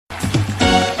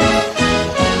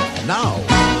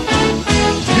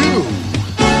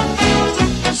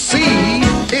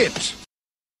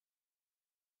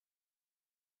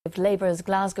Labour's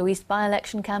Glasgow East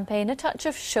by-election campaign a touch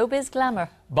of showbiz glamour.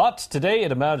 But today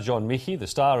it emerged John Michie, the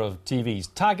star of TV's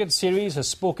Taggart series, has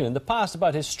spoken in the past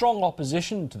about his strong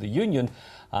opposition to the union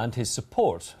and his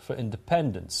support for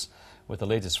independence. With the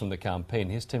latest from the campaign,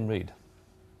 here's Tim Reid.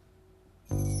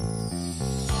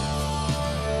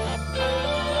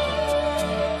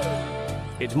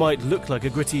 It might look like a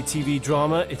gritty TV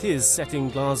drama. It is set in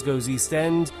Glasgow's East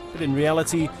End, but in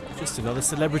reality, just another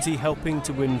celebrity helping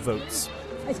to win votes.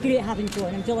 It's great having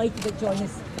John. I'm delighted that John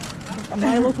is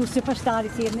my local superstar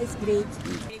is here, and it's great.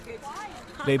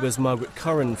 Labour's Margaret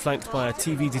Curran flanked by a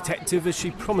TV detective as she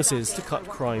promises to cut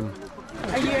crime.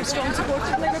 Are you a strong supporter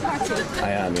of the Labour Party? I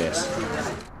am, yes.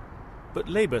 But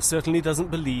Labour certainly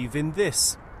doesn't believe in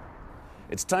this.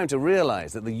 It's time to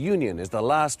realise that the Union is the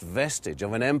last vestige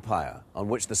of an empire on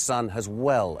which the sun has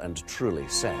well and truly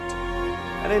set.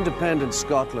 An independent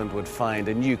Scotland would find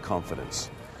a new confidence.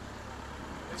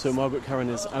 So Margaret Curran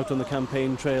is out on the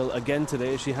campaign trail again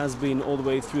today. She has been all the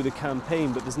way through the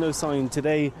campaign, but there's no sign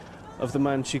today of the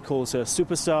man she calls her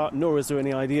superstar, nor is there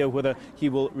any idea whether he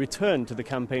will return to the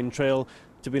campaign trail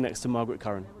to be next to Margaret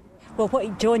Curran. Well,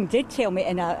 what John did tell me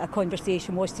in a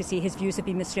conversation was to say his views have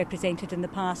been misrepresented in the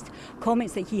past.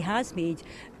 Comments that he has made,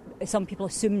 some people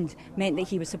assumed meant that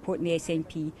he was supporting the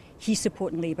SNP. He's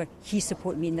supporting Labour, he's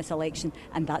supporting me in this election,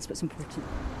 and that's what's important.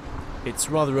 It's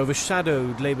rather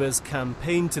overshadowed Labour's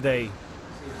campaign today.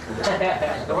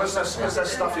 What's this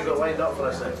stuff you've got lined up for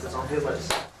us next?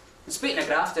 Speaking of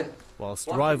grafting. Whilst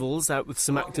rivals, out with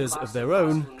some actors of their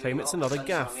own, claim it's another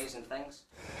gaffe.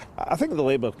 I think the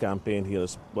Labour campaign here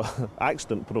is, well,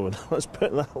 accident prone, let's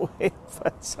put it that way.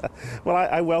 But,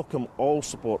 I welcome all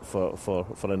support for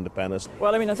independence.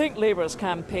 Well, I think Labour's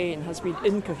campaign has been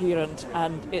incoherent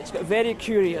and it's got very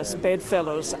curious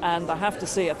bedfellows, and I have to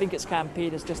say I think its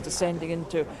campaign is just descending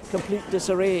into complete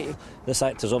disarray. This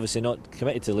actor's obviously not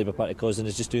committed to the Labour Party cause and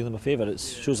is just doing them a favour. It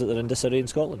shows that they're in disarray in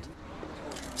Scotland.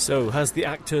 So, has the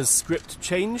actor's script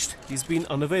changed? He's been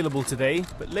unavailable today,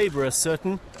 but Labour is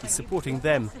certain he's supporting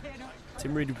them.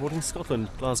 Tim Reid reporting, Scotland,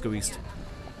 Glasgow East.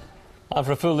 And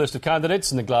for a full list of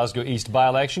candidates in the Glasgow East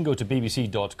by-election, go to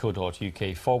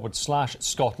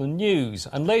bbc.co.uk/Scotland News.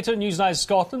 And later, Newsnight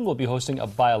Scotland will be hosting a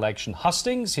by-election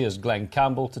hustings. Here's Glenn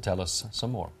Campbell to tell us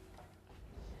some more.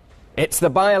 It's the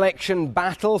by-election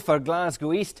battle for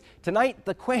Glasgow East. Tonight,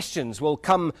 the questions will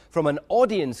come from an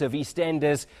audience of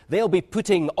EastEnders. They'll be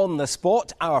putting on the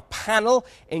spot our panel,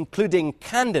 including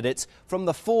candidates from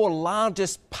the four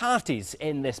largest parties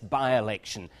in this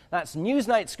by-election. That's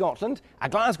Newsnight Scotland, a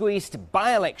Glasgow East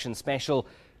by-election special,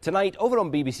 tonight over on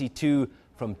BBC 2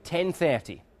 from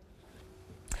 10:30.